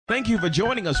Thank you for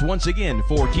joining us once again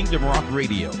for Kingdom Rock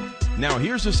Radio. Now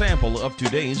here's a sample of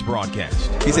today's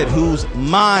broadcast. He said, whose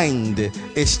mind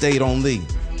is stayed on thee.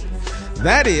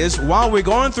 That is, while we're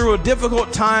going through a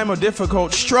difficult time or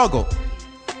difficult struggle,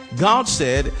 God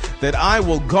said that I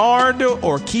will guard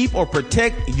or keep or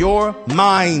protect your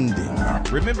mind.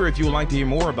 Remember, if you would like to hear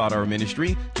more about our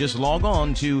ministry, just log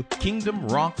on to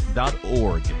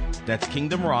kingdomrock.org. That's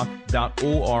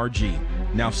kingdomrock.org.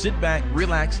 Now sit back,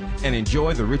 relax, and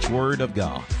enjoy the rich word of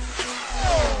God.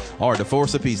 All right, the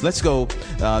force of peace. Let's go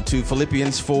to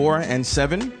Philippians 4 and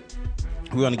 7.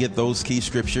 We're going to get those key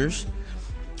scriptures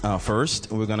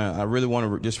first. I really want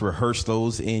to just rehearse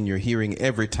those in your hearing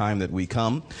every time that we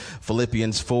come.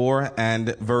 Philippians 4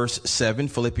 and verse 7.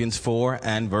 Philippians 4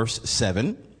 and verse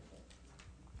 7.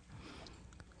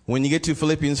 When you get to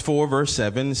Philippians 4 verse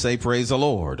 7, say praise the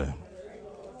Lord.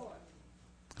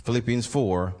 Philippians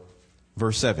 4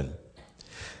 verse 7.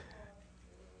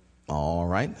 All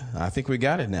right. I think we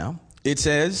got it now. It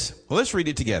says, well, let's read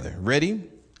it together. Ready?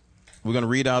 We're going to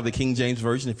read out of the King James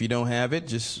Version. If you don't have it,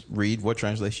 just read what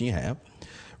translation you have.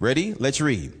 Ready? Let's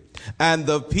read. And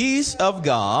the peace of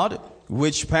God,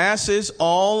 which passes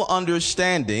all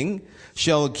understanding,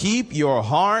 shall keep your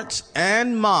hearts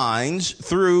and minds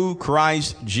through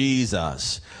Christ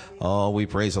Jesus. Oh, we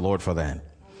praise the Lord for that.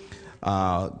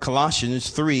 Colossians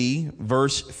 3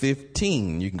 verse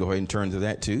 15. You can go ahead and turn to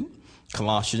that too.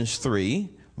 Colossians 3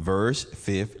 verse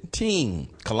 15.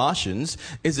 Colossians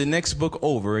is the next book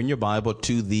over in your Bible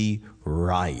to the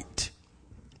right.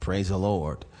 Praise the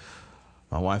Lord.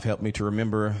 My wife helped me to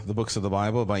remember the books of the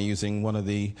Bible by using one of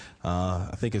the,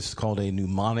 I think it's called a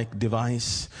mnemonic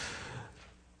device.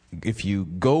 If you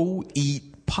go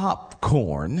eat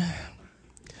popcorn,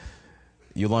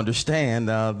 you'll understand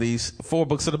these 4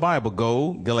 books of the Bible.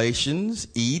 Go, Galatians,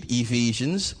 eat,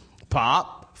 Ephesians,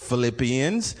 pop,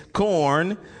 Philippians,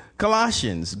 corn,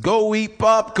 Colossians. Go eat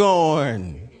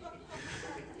popcorn.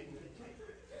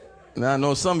 Now I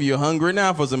know some of you are hungry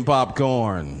now for some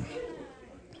popcorn.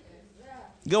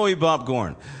 Go eat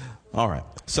popcorn. All right.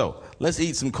 So let's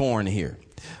eat some corn here.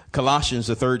 Colossians,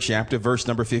 the 3rd chapter, verse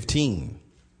number 15.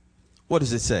 What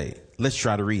does it say? Let's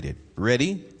try to read it.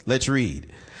 Ready? Let's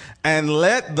read. And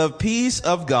let the peace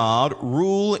of God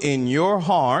rule in your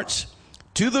hearts,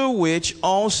 to the which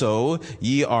also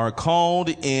ye are called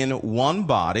in one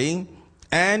body,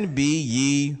 and be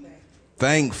ye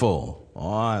thankful.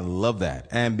 Oh, I love that.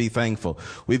 And be thankful.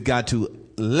 We've got to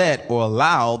let or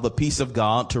allow the peace of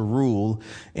God to rule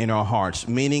in our hearts,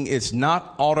 meaning it's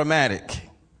not automatic.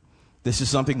 This is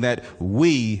something that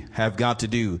we have got to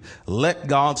do. Let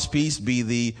God's peace be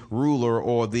the ruler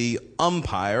or the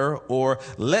umpire, or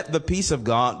let the peace of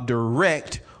God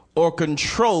direct or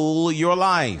control your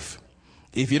life.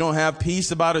 If you don't have peace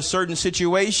about a certain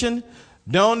situation,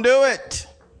 don't do it.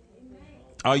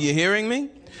 Are you hearing me?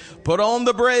 Put on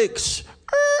the brakes.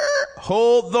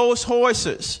 Hold those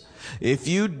horses. If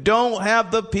you don't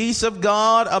have the peace of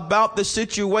God about the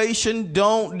situation,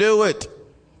 don't do it.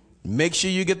 Make sure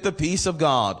you get the peace of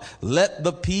God. Let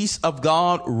the peace of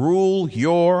God rule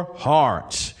your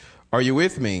hearts. Are you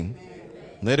with me?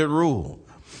 Let it rule.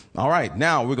 All right.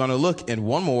 Now we're going to look at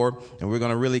one more, and we're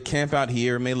going to really camp out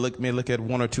here. May look at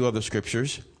 1 or 2 other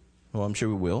scriptures. Well, I'm sure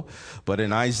we will. But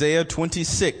in Isaiah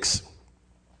 26.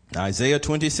 Isaiah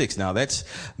 26. Now that's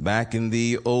back in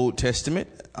the Old Testament.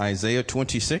 Isaiah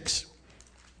 26.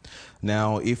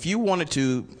 Now, if you wanted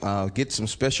to get some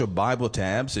special Bible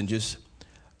tabs and just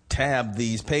tab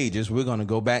these pages, we're going to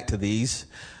go back to these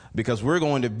because we're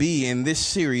going to be in this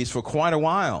series for quite a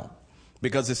while,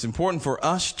 because it's important for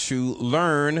us to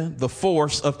learn the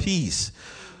force of peace,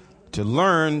 to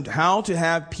learn how to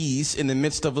have peace in the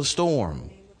midst of a storm.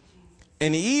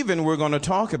 And even we're going to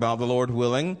talk about, the Lord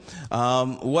willing,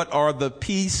 what are the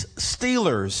peace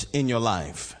stealers in your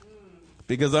life?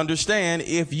 Because understand,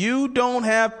 if you don't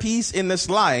have peace in this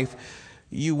life,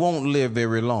 you won't live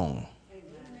very long.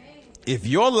 If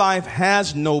your life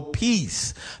has no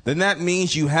peace, then that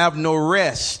means you have no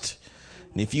rest.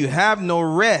 And if you have no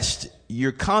rest,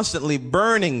 you're constantly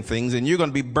burning things, and you're going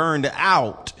to be burned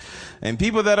out. And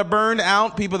people that are burned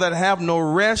out, people that have no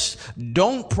rest,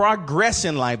 don't progress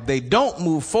in life. They don't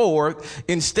move forward.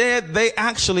 Instead, they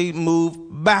actually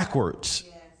move backwards.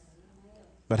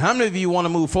 But how many of you want to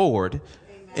move forward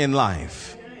in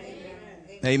life?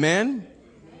 Amen.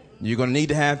 You're going to need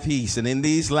to have peace. And in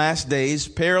these last days,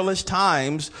 perilous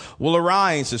times will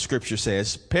arise, the scripture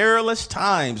says. Perilous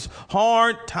times,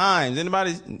 hard times.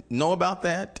 Anybody know about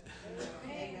that?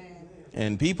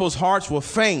 And people's hearts will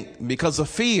faint because of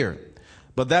fear.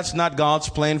 But that's not God's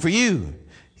plan for you.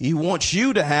 He wants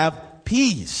you to have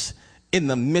peace in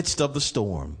the midst of the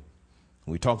storm.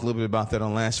 We talked a little bit about that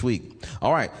on last week.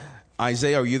 All right.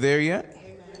 Isaiah, are you there yet?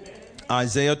 Amen.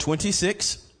 Isaiah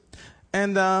 26.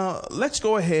 And let's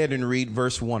go ahead and read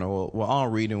verse 1. Well, I'll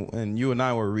read, and you and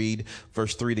I will read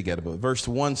verse 3 together. But verse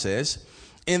 1 says,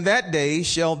 "In that day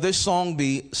shall this song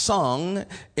be sung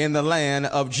in the land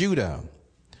of Judah.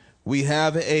 We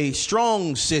have a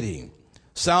strong city.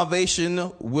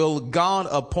 Salvation will God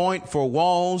appoint for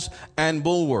walls and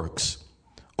bulwarks.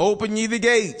 Open ye the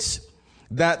gates,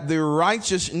 that the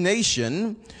righteous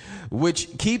nation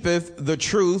which keepeth the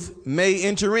truth may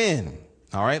enter in."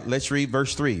 All right, let's read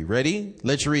verse 3. Ready?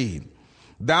 Let's read.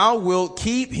 "Thou wilt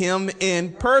keep him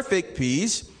in perfect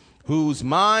peace, whose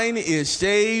mind is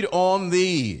stayed on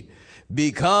thee,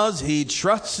 because he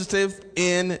trusteth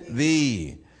in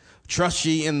thee. Trust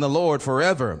ye in the Lord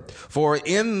forever, for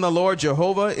in the Lord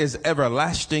Jehovah is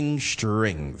everlasting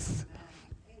strength."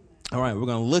 All right, we're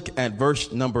going to look at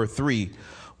verse number 3.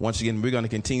 Once again, we're going to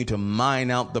continue to mine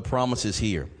out the promises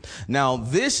here. Now,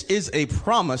 this is a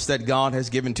promise that God has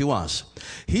given to us.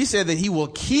 He said that he will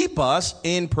keep us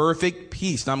in perfect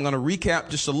peace. Now, I'm going to recap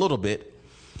just a little bit.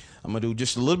 I'm going to do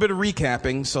just a little bit of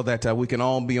recapping so that we can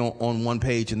all be on one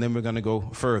page, and then we're going to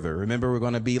go further. Remember, we're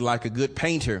going to be like a good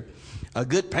painter. A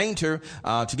good painter,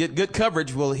 to get good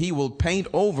coverage, he'll paint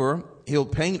over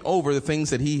the things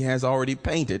that he has already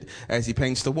painted as he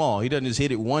paints the wall. He doesn't just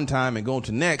hit it one time and go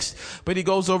to next, but he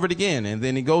goes over it again, and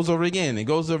then he goes over it again, and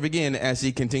goes over it again as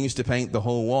he continues to paint the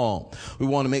whole wall. We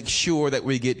want to make sure that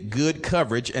we get good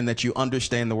coverage and that you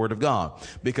understand the Word of God,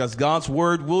 because God's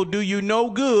Word will do you no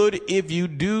good if you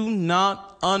do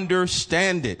not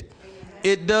understand it.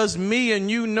 It does me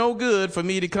and you no good for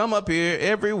me to come up here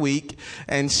every week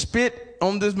and spit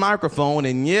on this microphone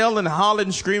and yell and holler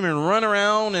and scream and run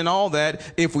around and all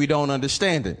that if we don't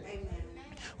understand it. Amen.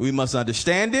 We must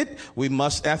understand it.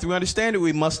 After we understand it,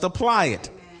 we must apply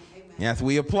it. Amen. After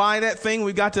we apply that thing,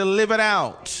 we've got to live it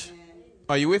out. Amen.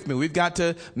 Are you with me? We've got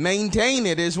to maintain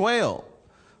it as well.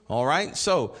 All right.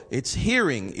 So it's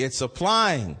hearing, it's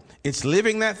applying. It's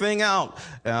living that thing out.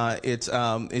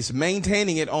 It's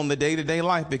maintaining it on the day-to-day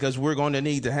life, because we're going to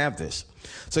need to have this.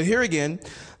 So here again,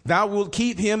 "Thou wilt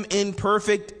keep him in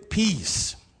perfect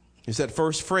peace." It's that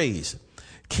first phrase.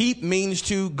 Keep means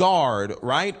to guard,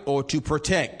 right? Or to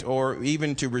protect, or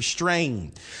even to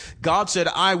restrain. God said,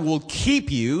 "I will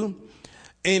keep you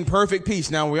in perfect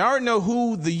peace." Now, we already know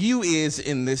who the you is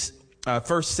in this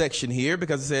first section here,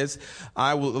 because it says,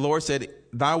 the Lord said,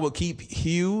 "Thou wilt keep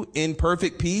you in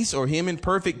perfect peace," or him in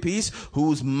perfect peace,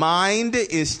 "whose mind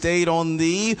is stayed on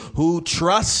thee, who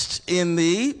trusts in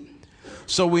thee."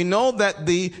 So we know that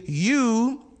the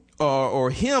you or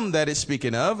him that is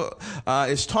speaking of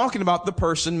is talking about the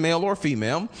person, male or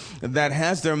female, that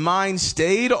has their mind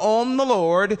stayed on the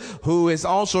Lord, who is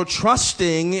also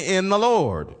trusting in the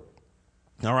Lord.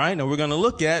 All right. Now we're going to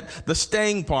look at the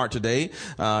staying part today.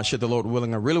 Should the Lord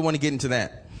willing, I really want to get into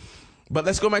that. But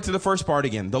let's go back to the first part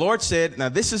again. The Lord said, now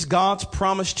this is God's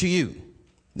promise to you.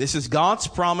 This is God's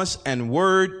promise and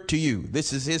word to you.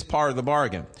 This is his part of the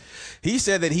bargain. He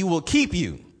said that he will keep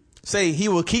you. Say, he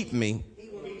will keep me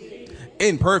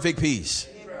in perfect peace.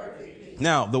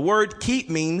 Now, the word keep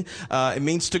it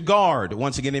means to guard.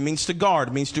 Once again, it means to guard.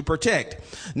 It means to protect.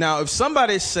 Now, if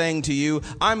somebody is saying to you,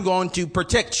 I'm going to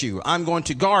protect you, I'm going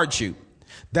to guard you,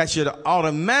 that should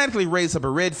automatically raise up a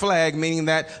red flag, meaning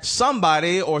that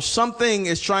somebody or something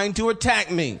is trying to attack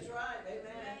me.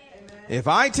 If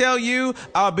I tell you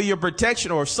I'll be your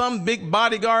protection, or some big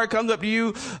bodyguard comes up to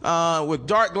you with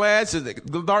dark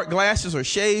glasses or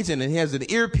shades, and he has an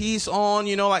earpiece on,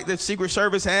 you know, like the Secret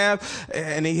Service have,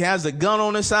 and he has a gun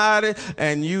on his side,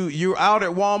 and you're out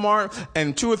at Walmart,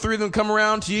 and 2 or 3 of them come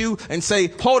around to you and say,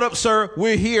 hold up, sir,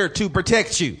 we're here to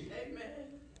protect you.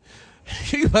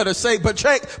 You better say,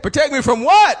 protect me from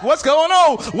what? What's going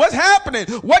on? What's happening?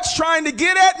 What's trying to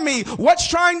get at me? What's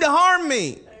trying to harm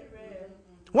me?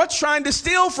 What's trying to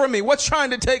steal from me? What's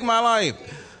trying to take my life?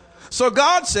 So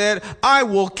God said, I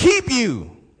will keep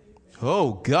you.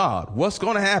 Oh God, what's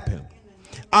going to happen?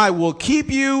 I will keep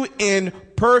you in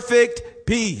perfect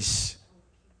peace.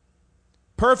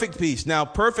 Perfect peace. Now,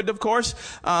 perfect, of course,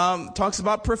 talks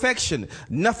about perfection.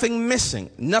 Nothing missing,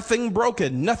 nothing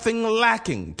broken, nothing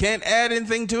lacking. Can't add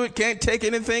anything to it. Can't take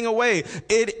anything away.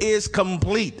 It is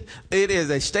complete. It is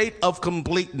a state of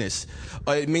completeness.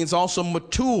 It means also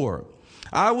mature.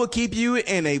 I will keep you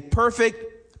in a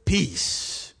perfect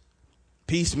peace.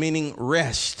 Peace meaning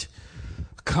rest,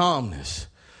 calmness,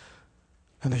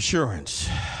 and assurance.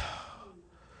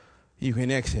 You can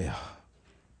exhale.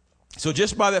 So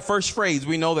just by that first phrase,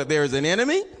 we know that there is an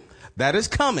enemy that is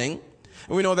coming.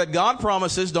 And we know that God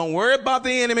promises, don't worry about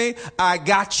the enemy. I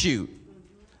got you.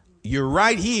 You're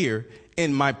right here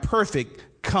in my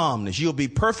perfect calmness. You'll be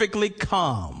perfectly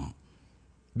calm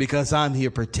because I'm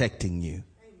here protecting you.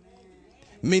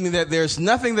 Meaning that there's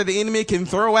nothing that the enemy can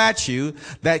throw at you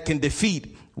that can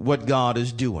defeat what God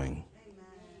is doing.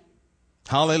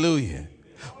 Hallelujah.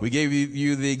 We gave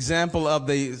you the example of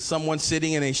someone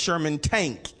sitting in a Sherman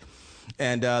tank,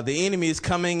 and the enemy is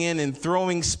coming in and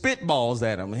throwing spitballs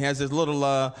at him. He has his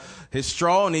little his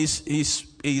straw, and he's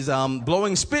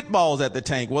blowing spitballs at the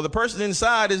tank. Well, the person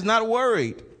inside is not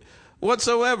worried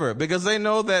whatsoever because they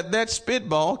know that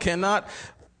spitball cannot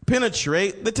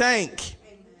penetrate the tank.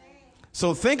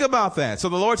 So think about that. So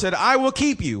the Lord said, I will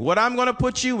keep you. What I'm going to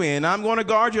put you in, I'm going to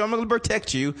guard you, I'm going to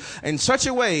protect you in such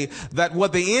a way that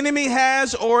what the enemy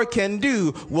has or can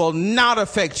do will not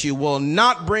affect you, will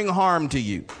not bring harm to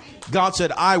you. God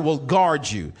said, I will guard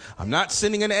you. I'm not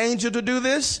sending an angel to do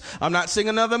this. I'm not sending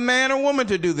another man or woman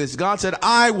to do this. God said,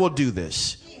 I will do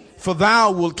this. For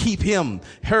thou will keep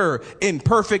her in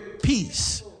perfect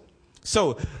peace.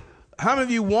 So how many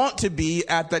of you want to be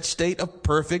at that state of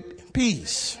perfect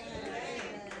peace?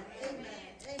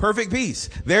 Perfect peace.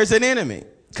 There's an enemy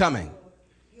coming.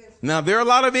 Now, there are a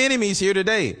lot of enemies here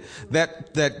today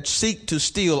that seek to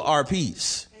steal our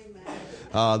peace.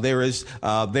 There's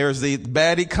the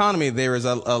bad economy. There is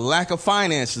a lack of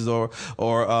finances or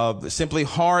simply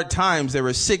hard times. There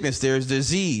is sickness. There is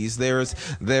disease.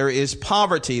 There is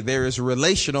poverty. There is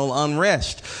relational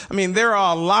unrest. I mean, there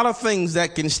are a lot of things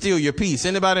that can steal your peace.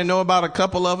 Anybody know about a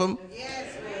couple of them? Yes.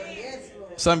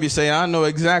 Some of you say, I know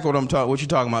exactly what you're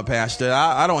talking about, Pastor.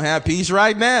 I don't have peace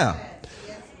right now.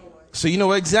 So you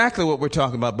know exactly what we're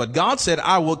talking about. But God said,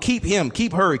 I will keep him,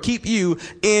 keep her, keep you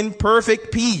in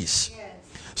perfect peace.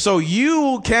 So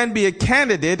you can be a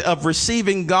candidate of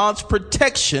receiving God's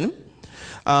protection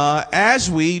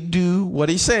as we do what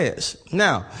he says.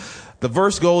 Now, the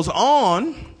verse goes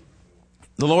on.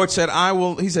 The Lord said,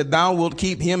 he said, thou wilt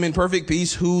keep him in perfect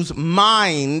peace whose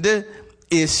mind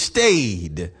is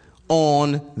stayed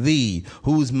on thee,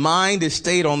 whose mind is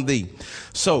stayed on thee.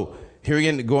 So here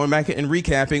again, going back and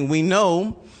recapping, we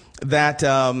know that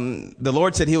the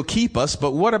Lord said he'll keep us,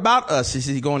 but what about us is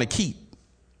he going to keep?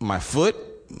 My foot,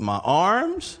 my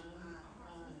arms,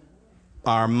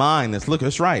 our mind.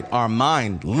 That's right. Our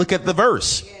mind. Look at the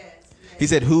verse. He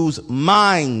said, whose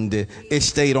mind is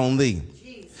stayed on thee.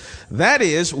 That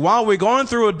is, while we're going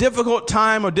through a difficult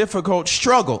time or difficult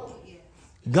struggle,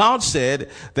 God said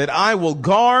that I will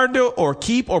guard or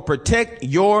keep or protect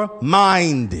your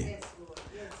mind.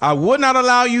 I would not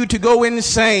allow you to go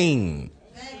insane.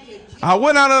 I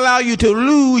would not allow you to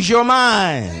lose your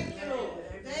mind.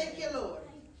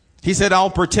 He said, I'll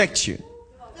protect you.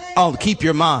 I'll keep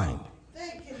your mind.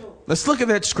 Let's look at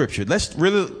that scripture. Let's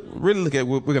really look at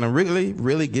what we're going to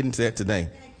really get into that today.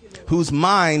 Whose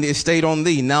mind is stayed on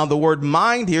thee. Now, the word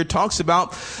mind here talks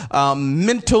about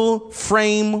mental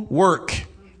framework.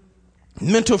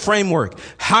 Mental framework.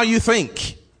 How you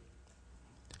think.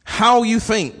 How you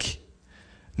think.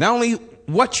 Not only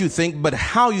what you think, but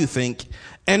how you think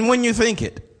and when you think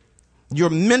it. Your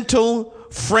mental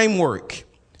framework.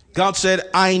 God said,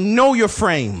 I know your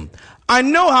frame. I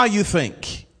know how you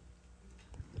think.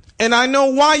 And I know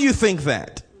why you think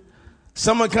that.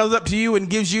 Someone comes up to you and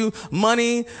gives you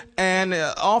money and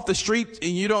off the street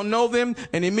and you don't know them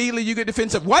and immediately you get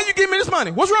defensive. Why you give me this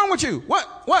money? What's wrong with you?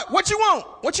 What you want?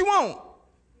 What you want?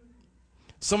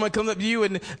 Someone comes up to you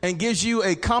and gives you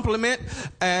a compliment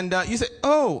and you say,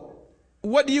 oh,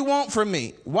 what do you want from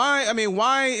me?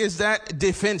 Why is that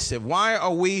defensive? Why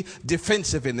are we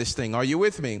defensive in this thing? Are you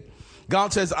with me?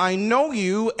 God says, I know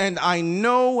you and I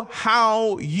know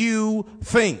how you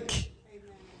think.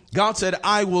 God said,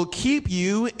 I will keep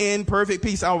you in perfect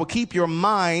peace. I will keep your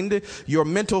mind, your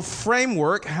mental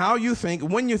framework, how you think,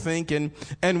 when you think,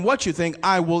 and what you think.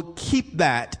 I will keep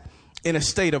that in a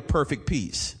state of perfect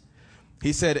peace.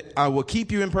 He said, I will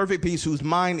keep you in perfect peace whose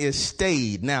mind is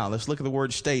stayed. Now, let's look at the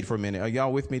word stayed for a minute. Are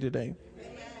y'all with me today?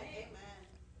 Amen.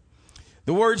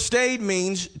 The word stayed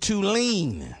means to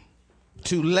lean,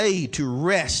 to lay, to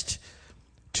rest,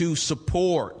 to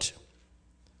support,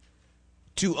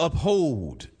 to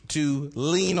uphold, to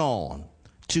lean on,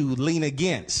 to lean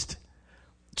against,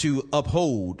 to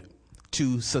uphold,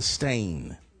 to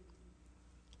sustain.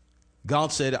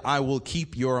 God said, I will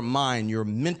keep your mind, your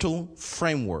mental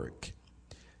framework.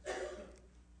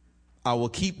 I will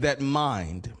keep that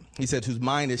mind. He said, whose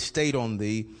mind is stayed on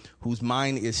thee, whose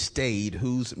mind is stayed,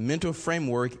 whose mental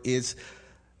framework is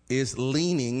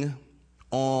leaning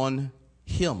on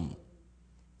him.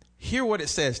 Hear what it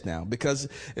says now, because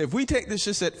if we take this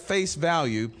just at face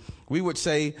value, we would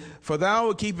say, for thou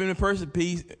will keep him in perfect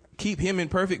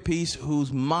peace,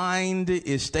 whose mind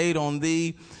is stayed on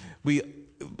thee.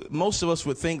 most of us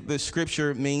would think the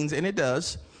scripture means, and it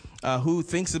does, who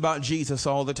thinks about Jesus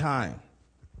all the time.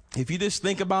 If you just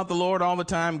think about the Lord all the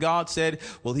time, God said,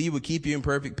 well, he would keep you in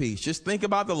perfect peace. Just think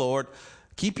about the Lord.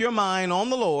 Keep your mind on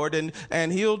the Lord,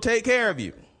 and he'll take care of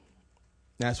you.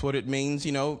 That's what it means,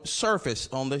 on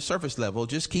the surface level.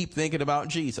 Just keep thinking about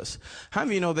Jesus. How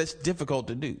many of you know that's difficult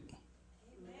to do?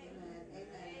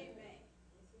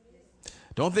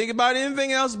 Don't think about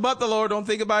anything else but the Lord. Don't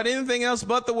think about anything else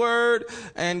but the word.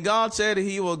 And God said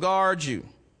he will guard you.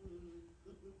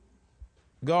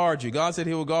 Guard you. God said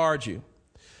he will guard you.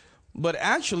 But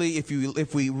actually,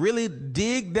 if we really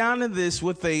dig down in this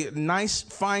with a nice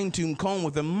fine-tuned comb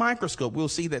with a microscope, we'll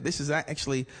see that this is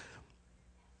actually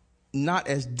not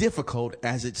as difficult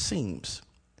as it seems.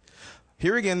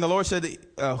 Here again, the Lord said,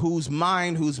 whose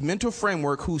mind, whose mental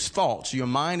framework, whose thoughts. Your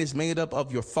mind is made up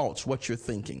of your thoughts, what you're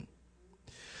thinking.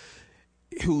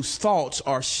 Whose thoughts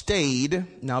are stayed.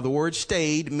 Now, the word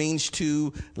stayed means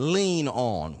to lean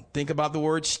on. Think about the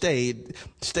word stayed.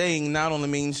 Staying not only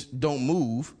means don't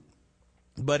move,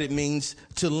 but it means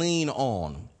to lean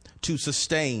on, to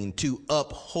sustain, to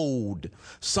uphold,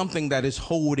 something that is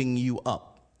holding you up.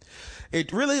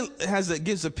 It really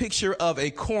gives a picture of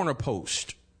a corner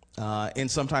post in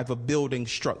some type of building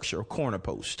structure, a corner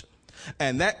post.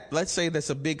 And let's say that's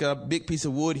a big piece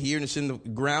of wood here, and it's in the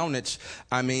ground. It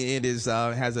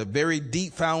has a very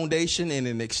deep foundation, and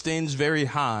it extends very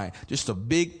high. Just a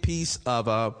big piece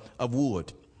of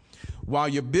wood. While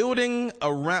you're building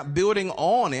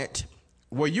on it,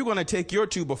 where you're going to take your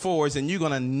 2x4s and you're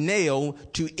going to nail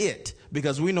to it,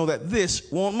 because we know that this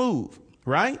won't move,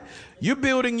 right? You're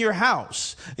building your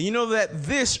house and you know that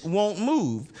this won't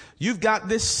move. You've got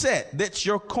this set. That's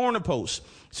your corner post.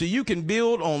 So you can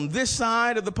build on this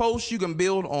side of the post. You can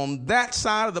build on that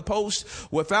side of the post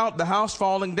without the house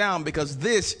falling down, because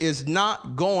this is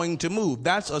not going to move.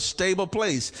 That's a stable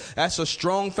place. That's a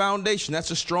strong foundation.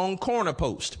 That's a strong corner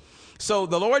post. So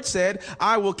the Lord said,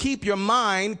 I will keep your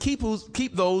mind, keep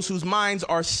those whose minds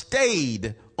are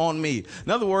stayed on me.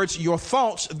 In other words, your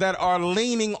thoughts that are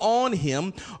leaning on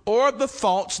him, or the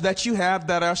thoughts that you have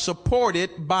that are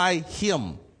supported by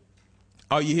him.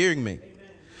 Are you hearing me? Amen.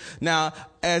 Now,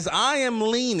 as I am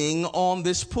leaning on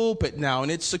this pulpit now,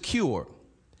 and it's secure,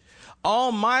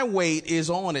 all my weight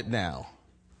is on it now.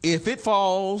 If it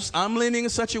falls, I'm leaning in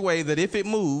such a way that if it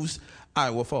moves, I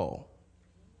will fall.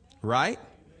 Right?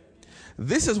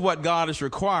 This is what God is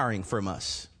requiring from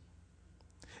us.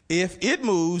 If it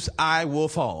moves, I will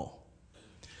fall.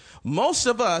 Most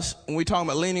of us, when we talk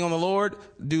about leaning on the Lord,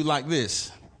 do like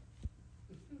this.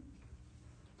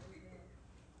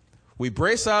 We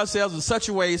brace ourselves in such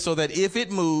a way so that if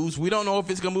it moves, we don't know if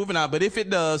it's going to move or not, but if it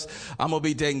does, I'm going to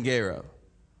be taken care of.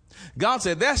 God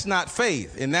said that's not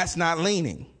faith, and that's not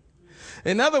leaning.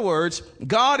 In other words,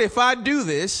 God, if I do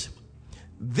this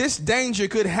danger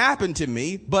could happen to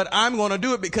me, but I'm going to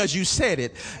do it because you said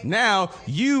it. Now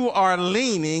you are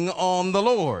leaning on the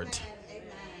Lord.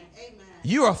 Amen.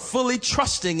 You are fully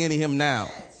trusting in him now.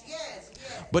 Yes.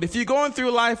 But if you're going through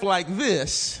life like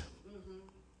this,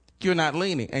 you're not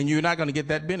leaning, and you're not going to get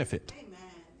that benefit. Amen.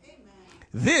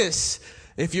 This,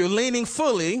 if you're leaning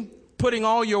fully, putting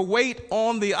all your weight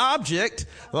on the object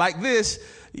like this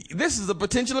is the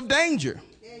potential of danger.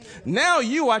 Now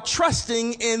you are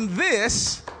trusting in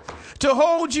this to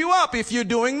hold you up if you're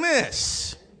doing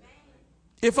this.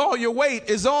 If all your weight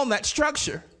is on that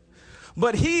structure.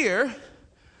 But here,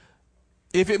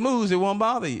 if it moves, it won't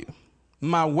bother you.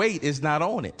 My weight is not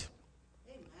on it.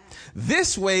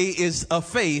 This way is a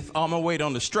faith. All my weight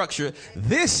on the structure.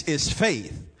 This is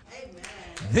faith.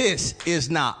 This is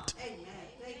not.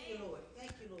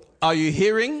 Are you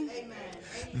hearing?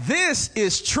 This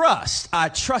is trust. I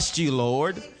trust you,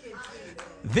 Lord.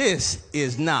 This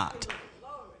is not.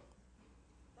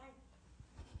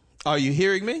 Are you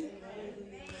hearing me?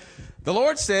 The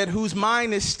Lord said, whose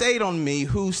mind is stayed on me,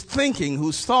 whose thinking,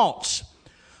 whose thoughts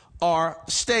are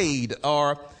stayed,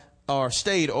 or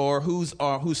whose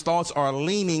thoughts are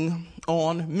leaning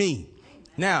on me.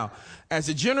 Now, as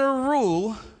a general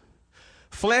rule,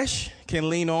 flesh can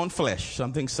lean on flesh,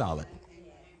 something solid.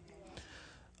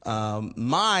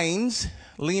 Minds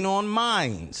lean on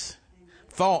minds.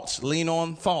 Thoughts lean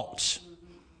on thoughts.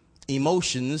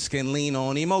 Emotions can lean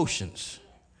on emotions.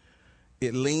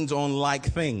 It leans on like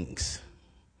things.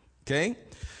 Okay?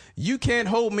 You can't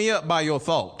hold me up by your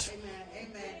thought.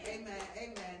 Amen.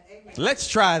 Let's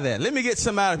try that. Let me get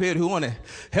some out of here who want to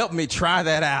help me try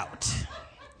that out.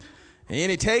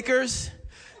 Any takers?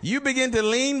 You begin to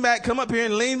lean back, come up here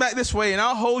and lean back this way, and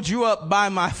I'll hold you up by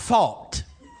my thought.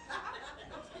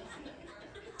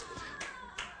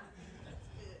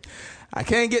 I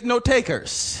can't get no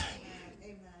takers.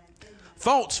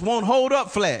 Thoughts won't hold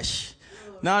up flesh.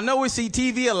 Now, I know we see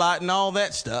TV a lot and all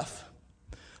that stuff,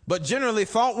 but generally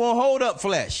thought won't hold up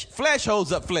flesh. Flesh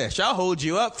holds up flesh. I'll hold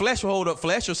you up. Flesh will hold up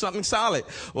flesh, or something solid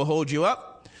will hold you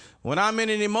up. When I'm in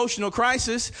an emotional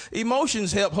crisis,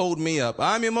 emotions help hold me up.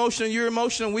 I'm emotional, you're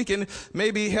emotional. We can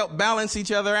maybe help balance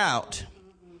each other out.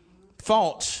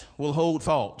 Thoughts will hold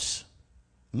thoughts.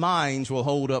 Minds will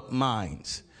hold up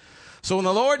minds. So when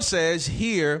the Lord says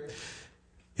here,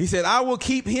 he said, I will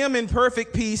keep him in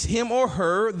perfect peace, him or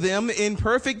her, them in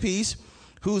perfect peace,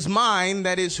 whose mind,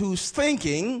 that is, whose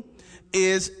thinking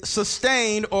is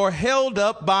sustained or held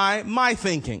up by my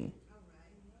thinking.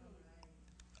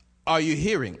 Are you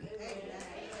hearing?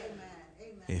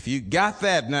 If you got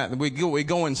that, now we're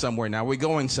going somewhere now. We're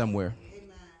going somewhere.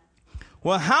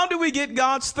 Well, how do we get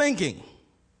God's thinking?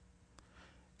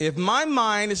 If my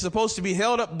mind is supposed to be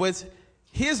held up with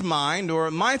his mind, or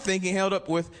my thinking held up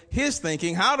with his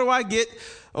thinking, how do I get,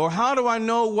 or how do I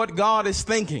know what God is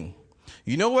thinking?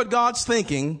 You know what God's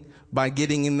thinking by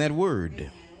getting in that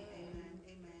word.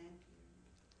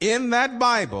 In that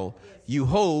Bible, you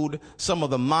hold some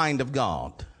of the mind of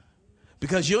God,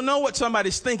 because you'll know what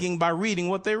somebody's thinking by reading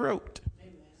what they wrote.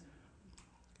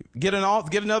 Get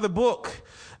another book,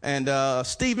 and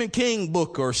Stephen King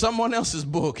book or someone else's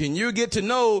book, and you get to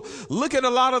know, look at a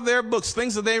lot of their books,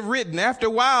 things that they've written. After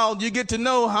a while, you get to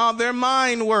know how their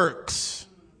mind works.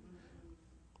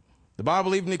 The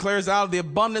Bible even declares, out of the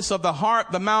abundance of the heart,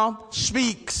 the mouth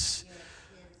speaks.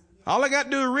 All I got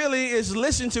to do really is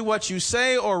listen to what you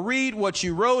say or read what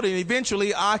you wrote, and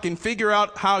eventually I can figure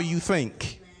out how you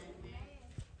think.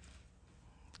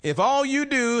 If all you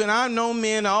do, and I know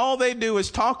men, all they do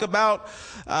is talk about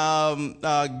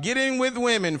getting with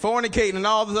women, fornicating, and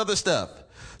all this other stuff.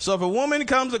 So if a woman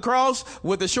comes across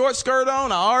with a short skirt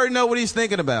on, I already know what he's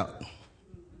thinking about.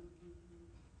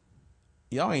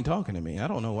 Y'all ain't talking to me. I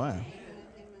don't know why.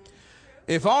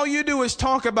 If all you do is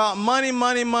talk about money, and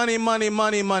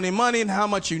how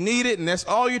much you need it, and that's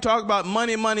all you talk about,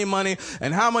 money,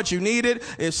 and how much you need it,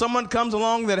 if someone comes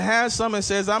along that has some and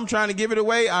says, I'm trying to give it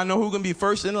away, I know who's going to be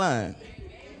first in line.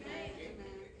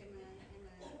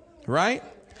 Right?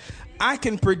 I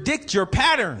can predict your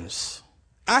patterns.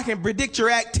 I can predict your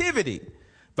activity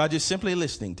by just simply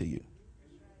listening to you.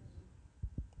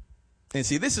 And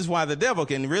see, this is why the devil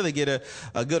can really get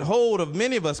a good hold of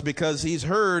many of us, because he's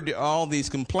heard all these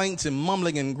complaints and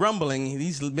mumbling and grumbling.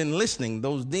 He's been listening.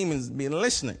 Those demons been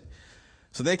listening.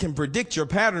 So they can predict your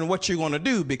pattern, what you're going to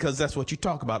do, because that's what you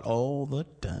talk about all the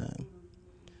time.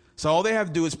 So all they have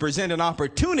to do is present an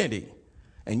opportunity,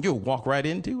 and you'll walk right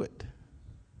into it.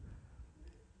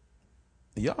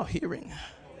 Y'all hearing?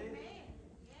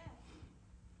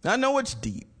 I know it's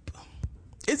deep.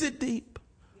 Is it deep?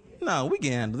 No, we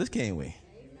can handle this, can't we?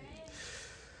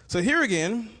 So here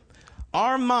again,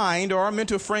 our mind or our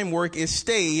mental framework is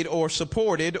stayed or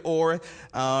supported, or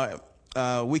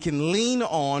we can lean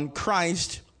on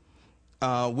Christ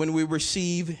when we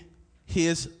receive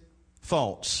his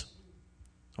thoughts.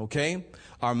 Okay?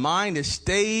 Our mind is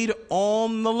stayed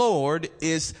on the Lord,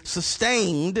 is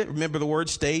sustained. Remember, the word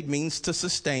stayed means to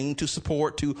sustain, to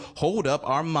support, to hold up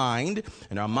our mind.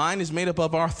 And our mind is made up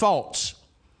of our thoughts.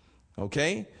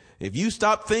 Okay? If you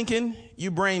stop thinking,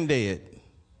 you brain dead.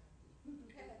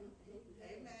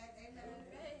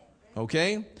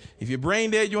 Okay? If you're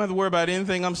brain dead, you don't have to worry about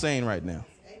anything I'm saying right now.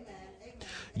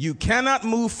 You cannot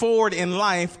move forward in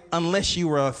life unless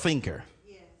you are a thinker.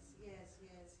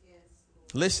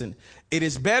 Listen, it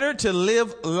is better to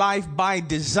live life by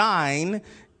design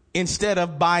instead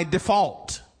of by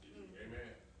default.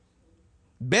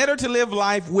 Better to live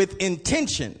life with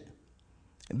intention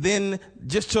than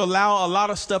just to allow a lot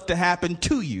of stuff to happen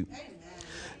to you.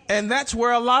 And that's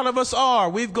where a lot of us are.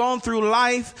 We've gone through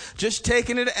life just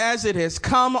taking it as it has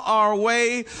come our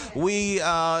way.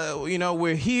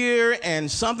 We're here and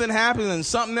something happens and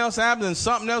something else happens and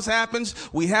something else happens.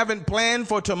 We haven't planned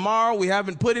for tomorrow. We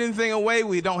haven't put anything away.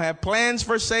 We don't have plans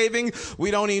for saving.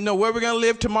 We don't even know where we're going to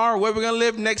live tomorrow, where we're going to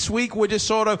live next week. We're just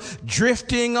sort of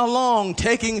drifting along,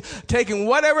 taking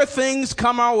whatever things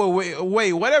come our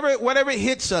way, whatever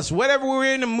hits us, whatever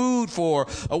we're in the mood for,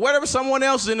 or whatever someone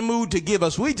else is in the mood to give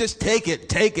us. We just take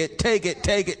it.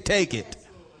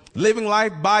 Living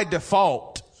life by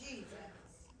default.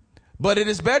 But it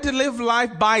is better to live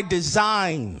life by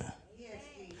design.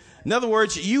 In other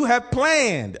words, you have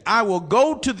planned. I will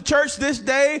go to the church this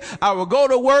day. I will go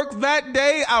to work that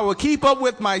day. I will keep up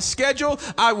with my schedule.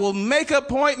 I will make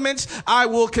appointments. I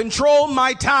will control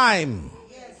my time.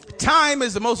 Time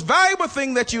is the most valuable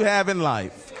thing that you have in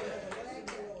life.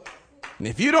 And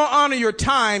if you don't honor your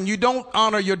time, you don't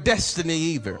honor your destiny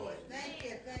either.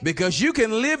 Because you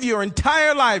can live your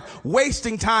entire life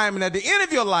wasting time and at the end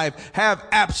of your life have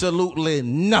absolutely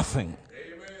nothing.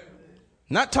 Amen.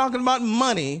 Not talking about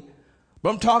money, but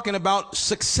I'm talking about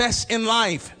success in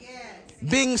life. Yes.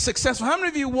 Being successful. How many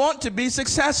of you want to be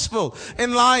successful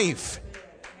in life?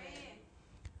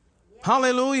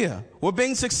 Hallelujah. Well,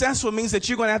 being successful means that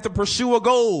you're going to have to pursue a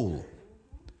goal.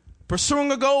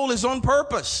 Pursuing a goal is on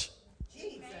purpose.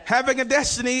 Having a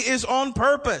destiny is on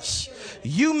purpose.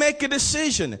 You make a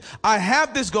decision. I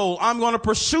have this goal. I'm going to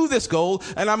pursue this goal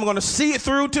and I'm going to see it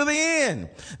through to the end.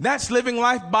 That's living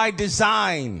life by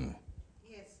design.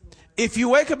 If you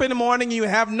wake up in the morning and you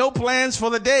have no plans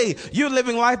for the day, you're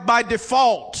living life by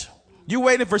default. You're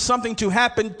waiting for something to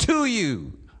happen to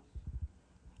you.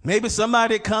 Maybe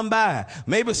somebody come by.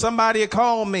 Maybe somebody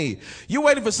call me. You're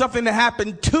waiting for something to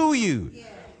happen to you. Yeah.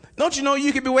 Don't you know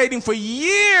you could be waiting for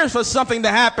years for something to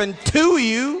happen to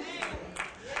you?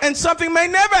 And something may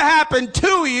never happen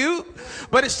to you.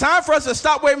 But it's time for us to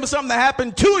stop waiting for something to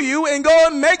happen to you and go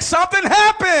and make something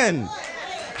happen.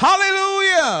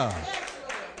 Hallelujah.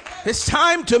 It's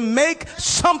time to make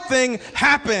something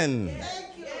happen.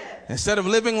 Instead of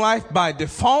living life by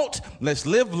default, let's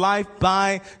live life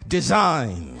by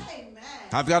design.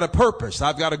 I've got a purpose.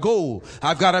 I've got a goal.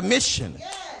 I've got a mission.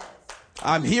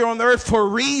 I'm here on the earth for a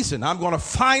reason. I'm going to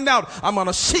find out. I'm going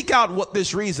to seek out what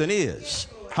this reason is.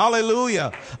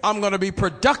 Hallelujah. I'm going to be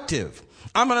productive.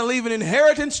 I'm going to leave an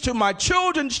inheritance to my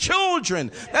children's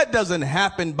children. That doesn't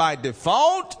happen by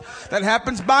default. That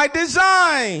happens by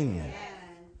design.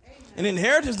 An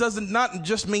inheritance doesn't not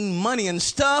just mean money and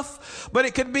stuff, but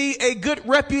it could be a good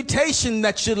reputation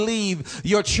that you leave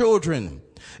your children.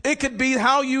 It could be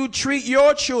how you treat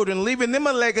your children, leaving them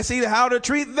a legacy to how to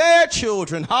treat their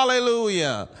children.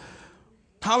 Hallelujah.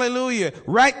 Hallelujah.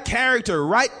 Right character,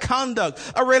 right conduct,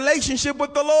 a relationship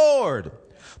with the Lord.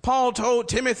 Paul told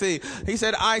Timothy, he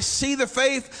said, I see the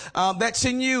faith that's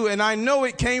in you, and I know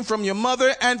it came from your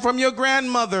mother and from your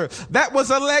grandmother. That was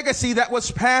a legacy that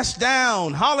was passed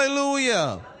down. Hallelujah.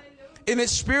 Hallelujah. In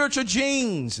its spiritual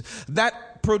genes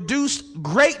that produced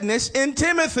greatness in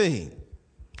Timothy.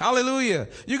 Hallelujah.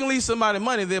 You can leave somebody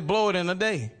money, they'll blow it in a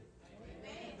day.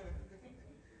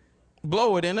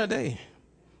 Blow it in a day.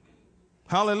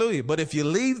 Hallelujah. But if you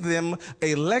leave them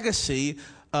a legacy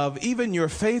of even your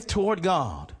faith toward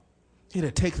God,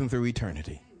 it'll take them through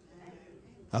eternity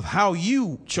of how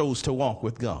you chose to walk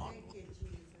with God.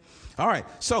 All right,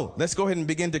 so let's go ahead and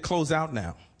begin to close out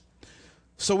now.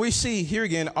 So we see here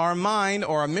again, our mind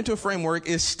or our mental framework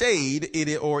is stayed, it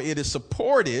is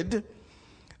supported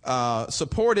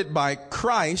by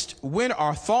Christ when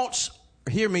our thoughts,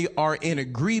 hear me, are in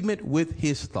agreement with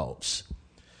his thoughts.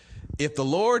 If the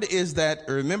Lord is that,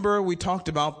 remember we talked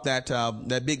about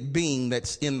that big beam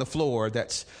that's in the floor,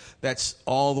 that's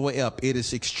all the way up. It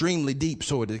is extremely deep,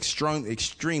 so it is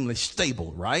extremely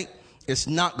stable, right? It's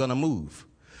not going to move.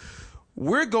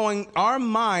 Our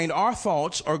mind, our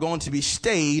thoughts are going to be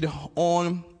stayed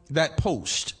on that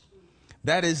post.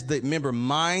 That is remember,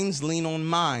 minds lean on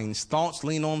minds, thoughts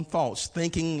lean on thoughts,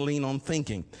 thinking lean on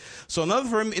thinking. So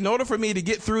in order for me to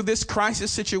get through this crisis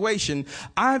situation,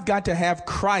 I've got to have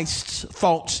Christ's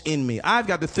thoughts in me. I've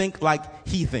got to think like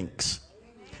he thinks.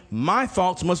 My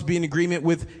thoughts must be in agreement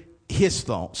with his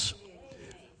thoughts.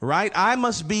 Right? I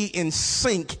must be in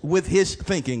sync with his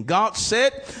thinking. God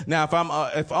said, now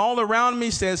if all around me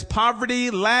says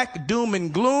poverty, lack, doom,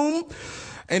 and gloom,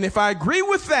 and if I agree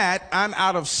with that, I'm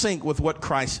out of sync with what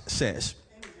Christ says.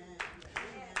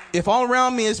 If all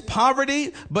around me is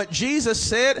poverty, but Jesus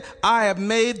said, I have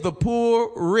made the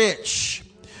poor rich.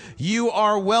 You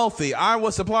are wealthy. I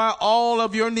will supply all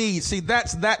of your needs. See,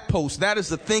 that's that post. That is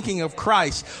the thinking of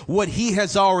Christ, what he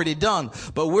has already done.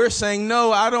 But we're saying,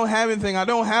 no, I don't have anything. I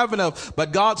don't have enough.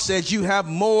 But God says you have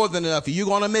more than enough. You're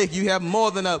going to make, you have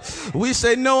more than enough. We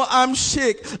say, no, I'm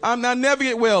sick. I'll never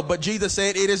get well. But Jesus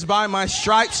said, it is by my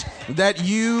stripes that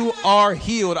you are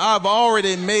healed. I've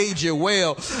already made you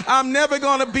well. I'm never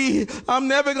going to be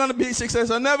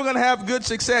successful. I'm never going to have good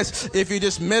success. If you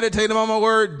just meditate on my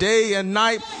word day and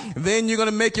night, then you're going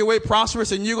to make your way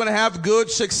prosperous and you're going to have good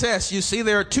success. You see,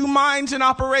 there are two minds in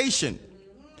operation.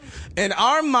 And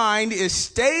our mind is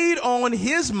stayed on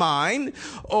his mind,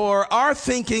 or our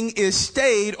thinking is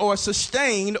stayed or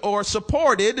sustained or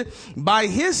supported by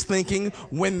his thinking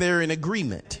when they're in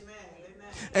agreement.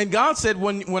 And God said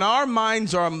when our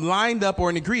minds are lined up or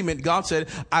in agreement, God said,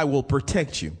 I will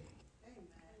protect you.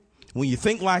 When you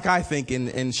think like I think,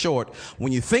 in short,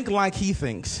 when you think like he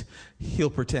thinks, he'll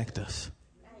protect us.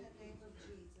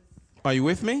 Are you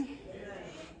with me?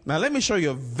 Now, let me show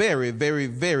you a very, very,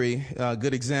 very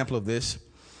good example of this.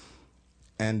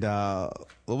 And well,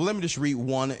 let me just read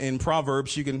one in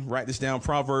Proverbs. You can write this down.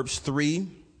 Proverbs 3.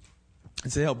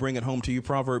 And to help bring it home to you,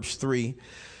 Proverbs 3.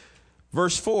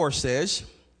 Verse 4 says,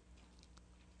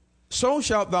 so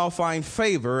shalt thou find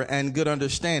favor and good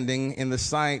understanding in the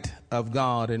sight of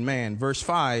God and man. Verse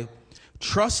 5,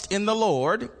 trust in the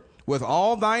Lord with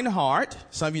all thine heart.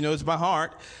 Some of you know it's by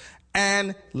heart.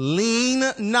 And lean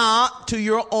not to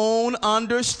your own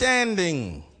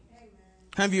understanding. Amen.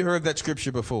 Have you heard that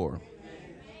scripture before?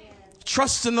 Amen.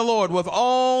 Trust in the Lord with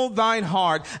all thine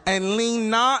heart and lean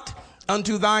not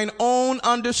unto thine own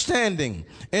understanding.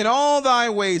 In all thy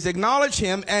ways acknowledge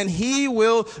him, and he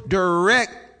will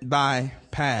direct thy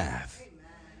path.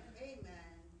 Amen.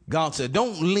 God said,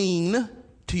 don't lean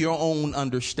to your own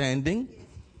understanding.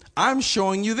 I'm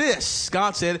showing you this.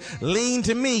 God said, lean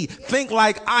to me. Think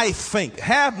like I think.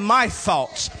 Have my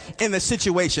thoughts in the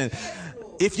situation.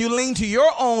 If you lean to your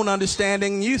own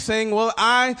understanding, you think, well,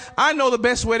 I know the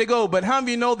best way to go. But how do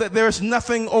you know that there's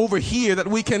nothing over here that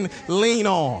we can lean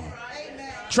on?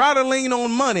 Try to lean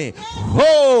on money.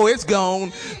 Oh, it's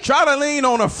gone. Try to lean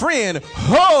on a friend.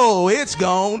 Oh, it's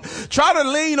gone. Try to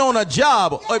lean on a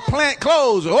job or plant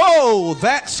clothes. Oh,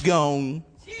 that's gone.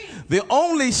 The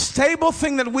only stable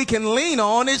thing that we can lean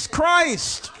on is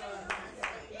Christ.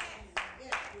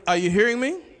 Are you hearing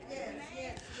me?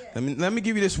 Let me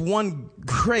give you this one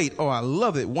great, I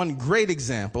love it, one great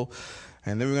example.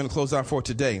 And then we're going to close out for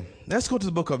today. Let's go to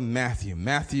the book of Matthew,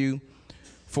 Matthew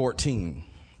 14.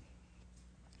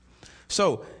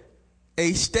 So,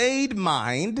 a stayed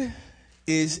mind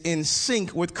is in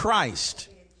sync with Christ.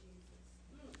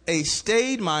 A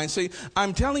stayed mind. So,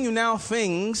 I'm telling you now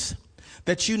things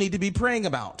that you need to be praying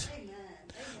about. Amen.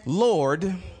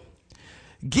 Lord,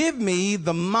 give me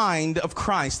the mind of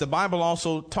Christ. The Bible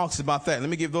also talks about that. Let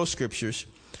me give those scriptures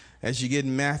as you get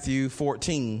in Matthew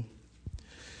 14.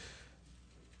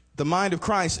 The mind of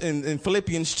Christ in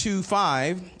Philippians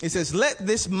 2:5, it says, let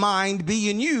this mind be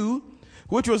in you,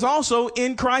 which was also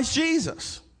in Christ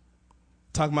Jesus.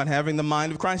 Talking about having the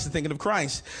mind of Christ and thinking of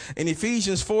Christ. In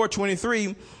Ephesians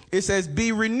 4:23, it says,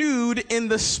 be renewed in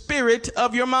the spirit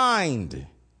of your mind.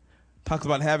 Talks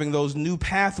about having those new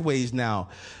pathways now.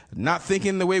 Not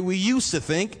thinking the way we used to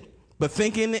think, but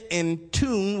thinking in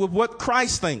tune with what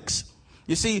Christ thinks.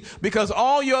 You see, because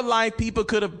all your life people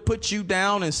could have put you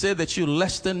down and said that you're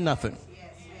less than nothing.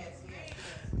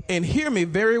 And hear me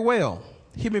very well.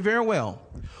 Hear me very well.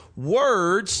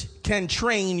 Words can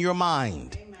train your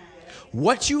mind.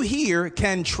 What you hear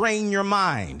can train your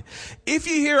mind. If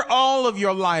you hear all of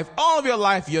your life,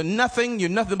 you're nothing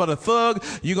but a thug.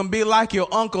 You're going to be like your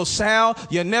Uncle Sal.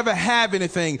 You never have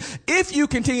anything. If you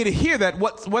continue to hear that,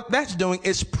 what that's doing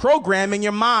is programming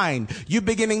your mind. You're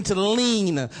beginning to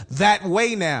lean that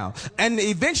way now. And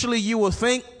eventually you will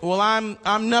think, well,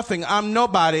 I'm nothing. I'm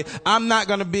nobody. I'm not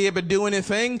going to be able to do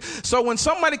anything. So when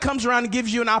somebody comes around and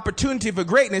gives you an opportunity for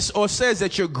greatness or says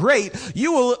that you're great,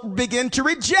 you will begin to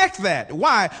reject that.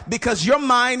 Why? Because your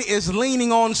mind is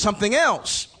leaning on something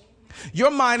else.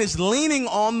 Your mind is leaning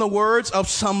on the words of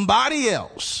somebody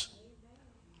else.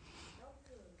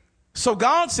 So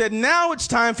God said, now it's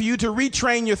time for you to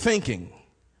retrain your thinking.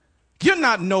 You're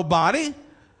not nobody,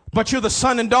 but you're the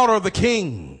son and daughter of the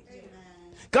King.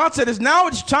 God said, now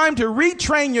it's time to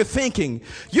retrain your thinking.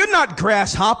 You're not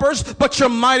grasshoppers, but you're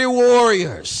mighty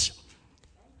warriors.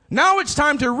 Now it's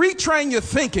time to retrain your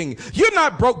thinking. You're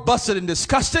not broke, busted, and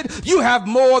disgusted. You have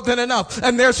more than enough,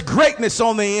 and there's greatness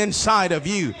on the inside of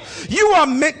you. You are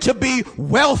meant to be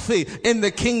wealthy in the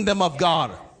kingdom of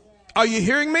God. Are you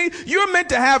hearing me? You're meant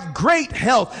to have great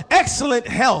health, excellent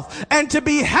health, and to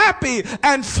be happy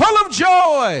and full of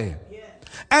joy,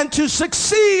 and to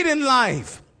succeed in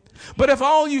life. But if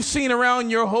all you've seen around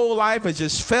your whole life is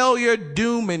just failure,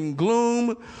 doom, and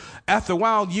gloom, after a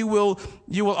while, you will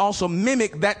also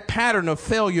mimic that pattern of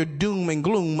failure, doom, and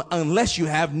gloom unless you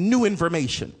have new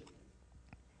information.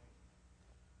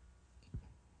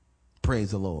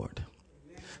 Praise the Lord.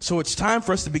 So it's time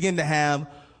for us to begin to have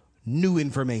new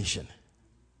information.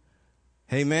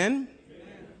 Amen?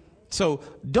 So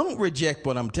don't reject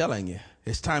what I'm telling you.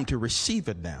 It's time to receive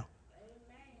it now.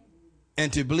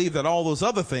 And to believe that all those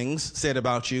other things said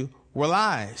about you were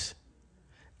lies.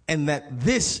 And that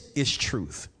this is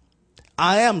truth.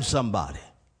 I am somebody.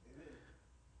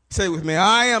 Say it with me.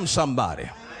 I am somebody.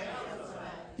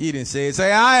 You didn't say it.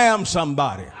 Say, I am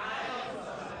somebody.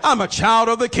 I'm a child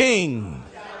of the King.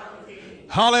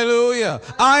 Hallelujah.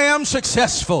 I am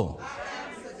successful.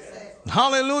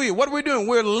 Hallelujah. What are we doing?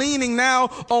 We're leaning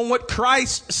now on what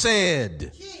Christ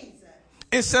said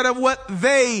instead of what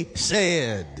they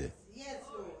said.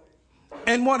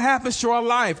 And what happens to our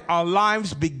life? Our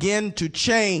lives begin to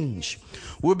change.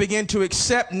 We'll begin to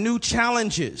accept new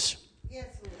challenges. Yes,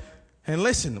 Lord. And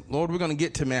listen, Lord, we're going to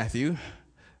get to Matthew,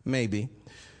 maybe.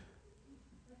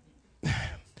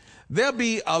 There'll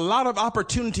be a lot of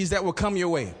opportunities that will come your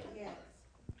way. Yes.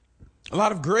 A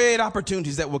lot of great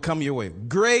opportunities that will come your way.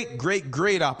 Great, great,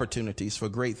 great opportunities for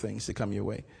great things to come your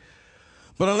way.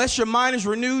 But unless your mind is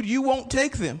renewed, you won't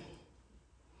take them.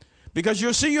 Because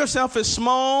you'll see yourself as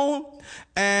small,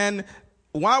 and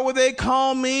why would they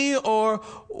call me? Or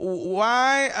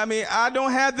why? I mean, I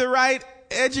don't have the right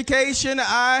education.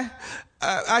 I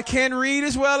can't read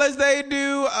as well as they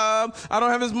do. I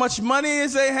don't have as much money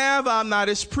as they have. I'm not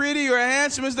as pretty or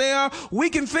handsome as they are. We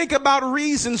can think about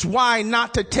reasons why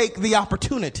not to take the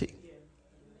opportunity.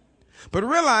 But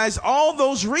realize all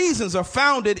those reasons are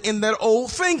founded in that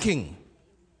old thinking.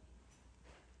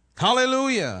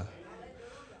 Hallelujah.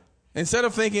 Instead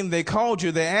of thinking they called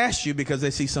you, they asked you because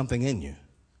they see something in you.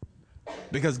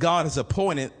 Because God has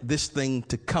appointed this thing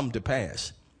to come to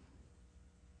pass.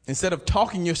 Instead of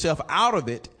talking yourself out of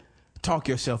it, talk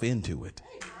yourself into it.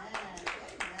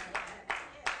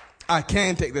 I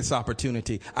can take this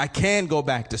opportunity. I can go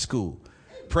back to school.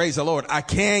 Praise the Lord. I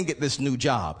can get this new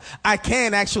job. I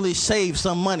can actually save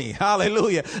some money.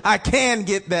 Hallelujah. I can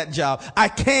get that job. I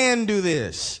can do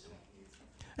this.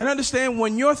 And understand,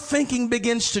 when your thinking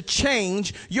begins to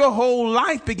change, your whole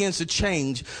life begins to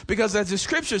change. Because as the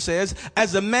scripture says,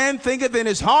 as a man thinketh in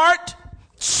his heart,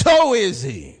 so is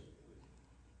he.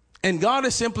 And God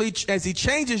is simply, as he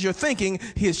changes your thinking,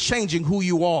 he is changing who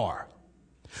you are.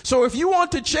 So if you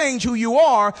want to change who you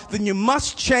are, then you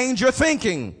must change your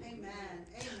thinking. Amen.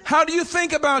 Amen. How do you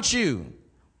think about you?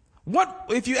 What,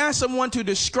 if you ask someone to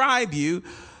describe you,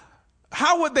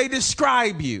 how would they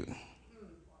describe you?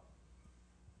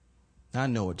 I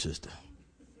know it, sister.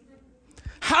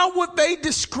 How would they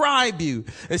describe you?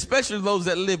 Especially those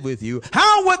that live with you.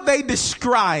 How would they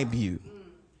describe you?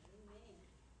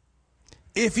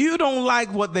 If you don't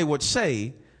like what they would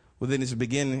say, well, then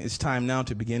it's time now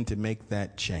to begin to make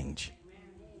that change.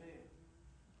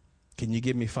 Can you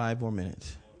give me 5 more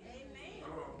minutes?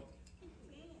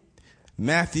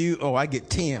 Matthew, I get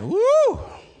 10. Woo!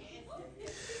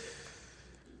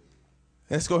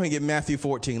 Let's go ahead and get Matthew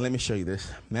 14. Let me show you this.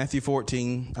 Matthew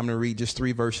 14, I'm going to read just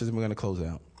 3 verses and we're going to close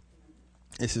out.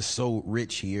 This is so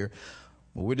rich here.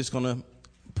 Well, we're just going to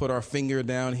put our finger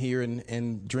down here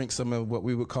and drink some of what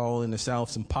we would call in the South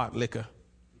some pot liquor.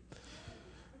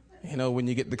 You know, when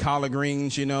you get the collard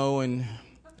greens, and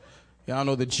y'all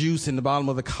know the juice in the bottom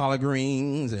of the collard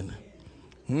greens, and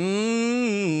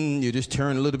you just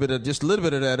turn a little bit of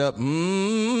that up.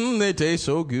 They taste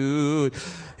so good.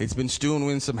 It's been stewing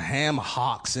with some ham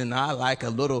hocks, and I like a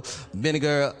little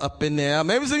vinegar up in there.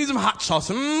 Maybe some hot sauce.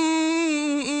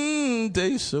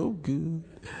 Tastes so good.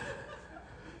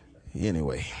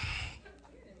 Anyway,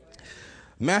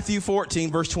 Matthew 14,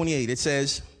 verse 28, it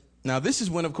says, now this is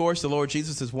when, of course, the Lord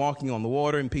Jesus is walking on the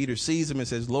water, and Peter sees him and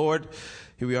says, Lord,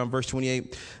 here we are in verse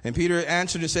 28. And Peter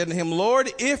answered and said to him,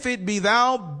 Lord, if it be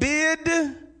thou, bid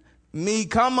me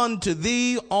come unto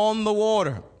thee on the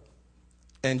water.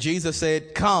 And Jesus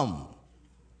said, come.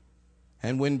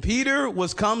 And when Peter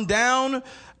was come down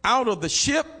out of the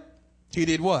ship, he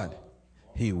did what?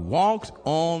 He walked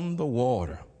on the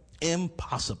water.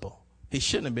 Impossible. He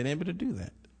shouldn't have been able to do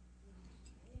that.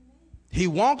 He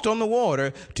walked on the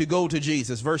water to go to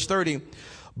Jesus. Verse 30.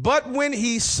 But when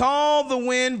he saw the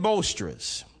wind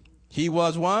boisterous, he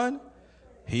was what?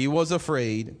 He was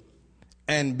afraid.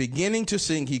 And beginning to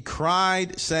sink, he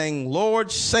cried, saying, Lord,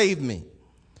 save me.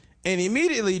 And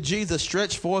immediately Jesus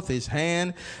stretched forth his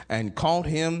hand and caught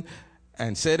him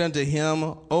and said unto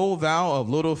him, O thou of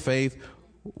little faith,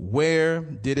 where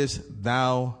didst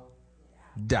thou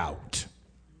doubt?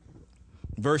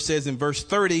 Verse says in verse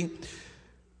 30,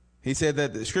 he said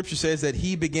that the scripture says that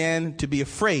he began to be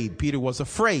afraid. Peter was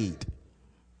afraid.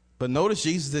 But notice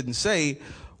Jesus didn't say,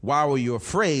 why were you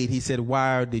afraid? He said,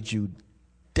 why did you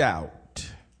doubt?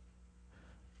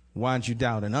 Why did you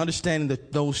doubt? And understanding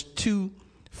that those two,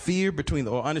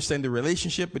 understand the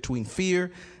relationship between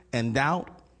fear and doubt,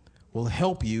 will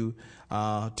help you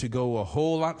to go a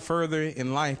whole lot further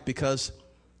in life, because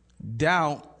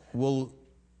doubt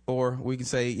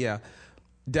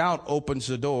doubt opens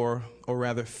the door, or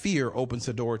rather fear opens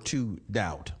the door to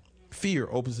doubt. Fear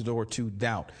opens the door to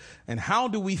doubt. And how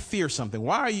do we fear something?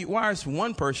 Why is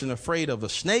one person afraid of a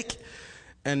snake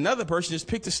and another person just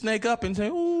pick the snake up and say,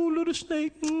 oh, little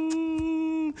snake,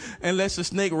 and lets the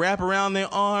snake wrap around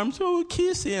their arms, oh,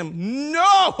 kiss him.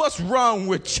 No, what's wrong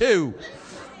with you?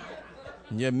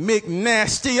 You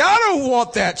McNasty. I don't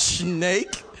want that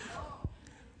snake.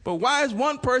 But why is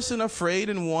one person afraid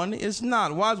and one is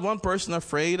not? Why is one person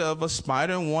afraid of a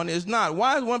spider and one is not?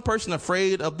 Why is one person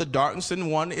afraid of the darkness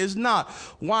and one is not?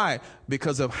 Why?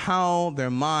 Because of how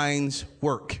their minds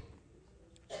work.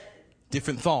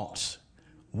 Different thoughts.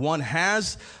 One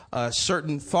has a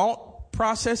certain thought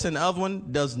process and the other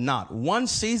one does not. One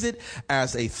sees it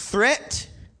as a threat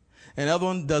and the other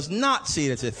one does not see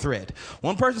it as a threat.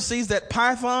 One person sees that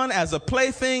python as a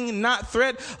plaything, not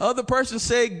threat. Other person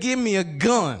say, give me a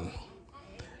gun.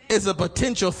 It's a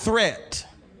potential threat.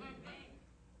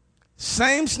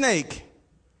 Same snake.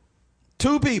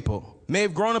 Two people may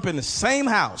have grown up in the same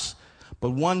house,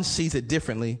 but one sees it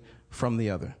differently from the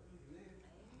other.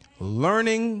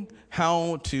 Learning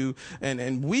how to,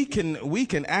 and we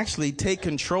can actually take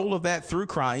control of that through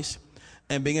Christ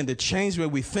and begin to change the way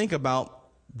we think about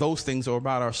those things or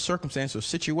about our circumstances or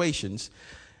situations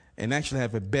and actually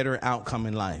have a better outcome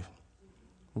in life.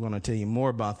 We're going to tell you more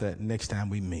about that next time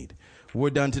we meet. We're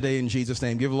done today in Jesus'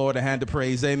 name. Give the Lord a hand of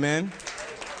praise. Amen.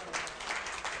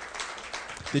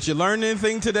 Did you learn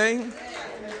anything today?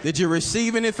 Did you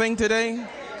receive anything today?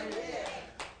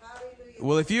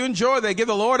 Well, if you enjoy that, give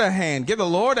the Lord a hand. Give the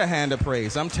Lord a hand of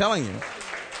praise. I'm telling you.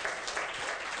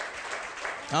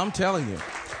 I'm telling you.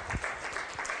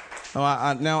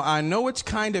 Now, I know it's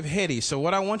kind of heady, so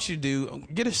what I want you to do,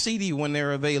 get a CD when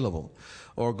they're available,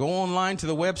 or go online to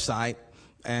the website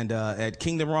and at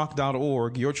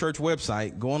kingdomrock.org, your church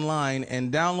website, go online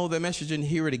and download the message and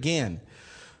hear it again.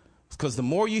 Because the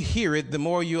more you hear it, the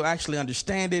more you actually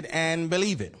understand it and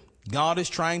believe it. God is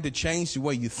trying to change the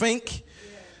way you think,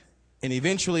 and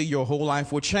eventually your whole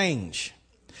life will change.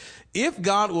 If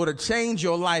God were to change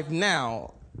your life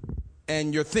now,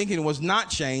 and your thinking was not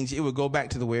changed, it would go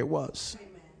back to the way it was.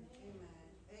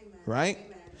 Amen. Right?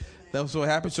 Amen. That's what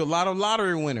happens to a lot of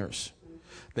lottery winners.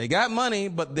 They got money,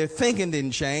 but their thinking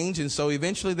didn't change. And so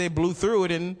eventually they blew through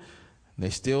it and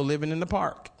they're still living in the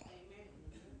park.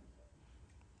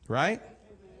 Right?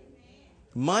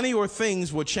 Money or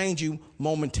things will change you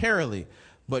momentarily,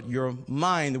 but your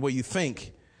mind, the way you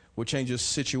think, will change your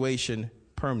situation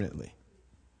permanently.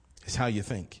 It's how you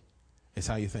think. It's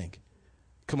how you think.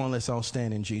 Come on, let's all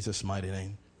stand in Jesus' mighty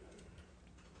name.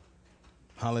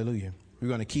 Hallelujah. We're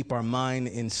going to keep our mind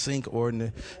in sync or in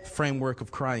the framework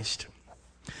of Christ.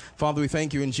 Father, we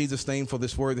thank you in Jesus' name for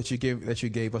this word that you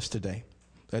gave us today,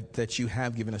 that you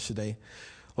have given us today.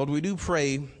 Lord, we do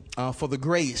pray for the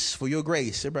grace, for your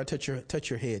grace. Everybody touch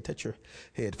your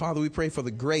head. Father, we pray for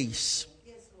the grace.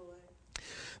 Yes, Lord.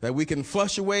 That we can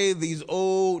flush away these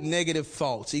old negative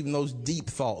thoughts, even those deep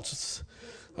thoughts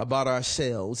about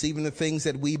ourselves, even the things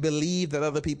that we believe that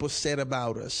other people said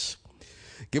about us.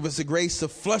 Give us the grace to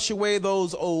flush away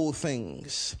those old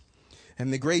things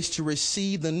and the grace to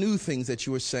receive the new things that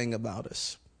you are saying about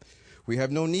us. We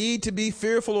have no need to be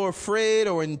fearful or afraid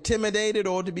or intimidated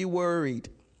or to be worried.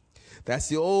 That's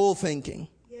the old thinking.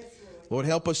 Yes, Lord,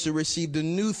 help us to receive the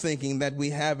new thinking that we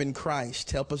have in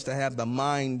Christ. Help us to have the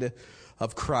mind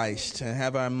of Christ and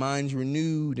have our minds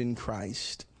renewed in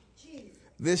Christ.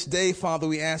 This day, Father,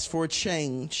 we ask for a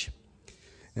change.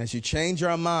 And as you change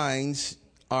our minds,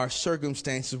 our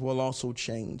circumstances will also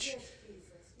change.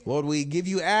 Lord, we give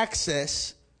you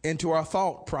access into our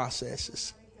thought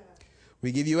processes.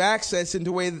 We give you access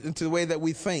into the way that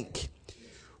we think.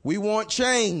 We want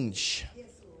change.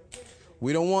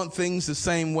 We don't want things the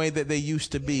same way that they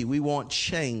used to be. We want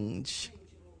change.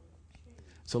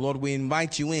 So, Lord, we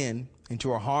invite you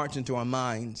into our hearts, into our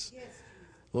minds,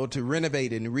 Lord, to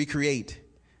renovate and recreate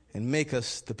and make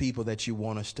us the people that you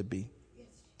want us to be.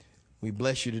 We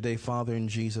bless you today, Father, in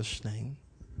Jesus' name.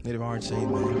 Native hearts say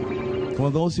amen.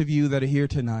 Well, those of you that are here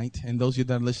tonight and those of you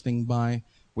that are listening by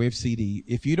way of CD,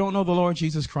 if you don't know the Lord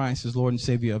Jesus Christ as Lord and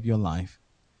Savior of your life,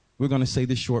 we're going to say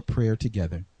this short prayer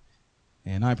together.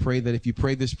 And I pray that if you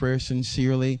pray this prayer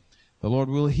sincerely, the Lord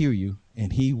will hear you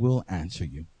and he will answer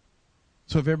you.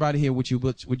 So if everybody here, would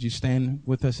you stand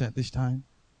with us at this time?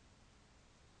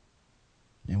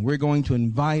 And we're going to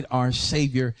invite our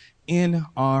Savior in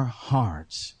our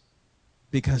hearts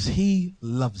because he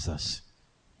loves us.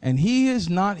 And he is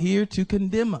not here to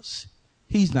condemn us.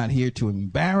 He's not here to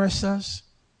embarrass us.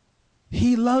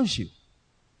 He loves you.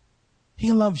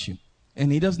 He loves you.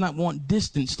 And he does not want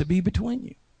distance to be between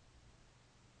you.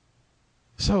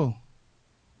 So,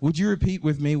 would you repeat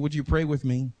with me? Would you pray with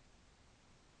me?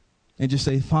 And just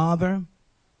say, Father,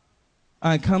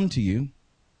 I come to you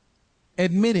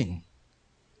admitting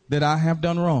that I have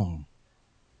done wrong.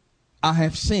 I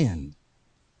have sinned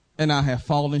and I have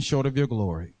fallen short of your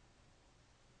glory.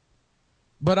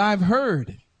 But I've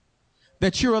heard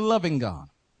that you're a loving God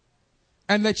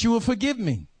and that you will forgive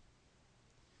me.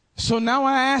 So now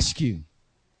I ask you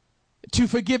to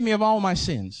forgive me of all my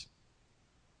sins.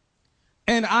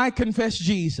 And I confess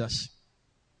Jesus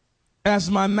as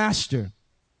my master,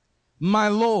 my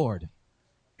Lord,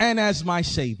 and as my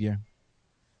Savior.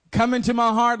 Come into my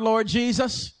heart, Lord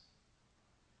Jesus.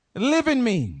 Live in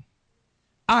me.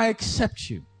 I accept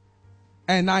you,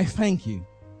 and I thank you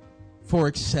for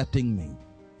accepting me.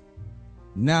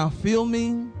 Now fill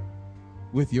me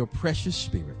with your precious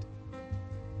Spirit.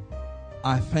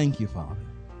 I thank you, Father,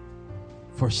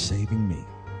 for saving me.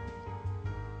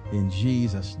 In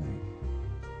Jesus' name,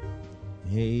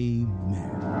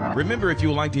 amen. Remember, if you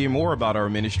would like to hear more about our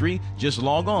ministry, just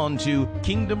log on to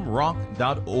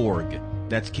kingdomrock.org.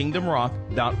 That's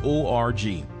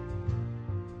kingdomrock.org.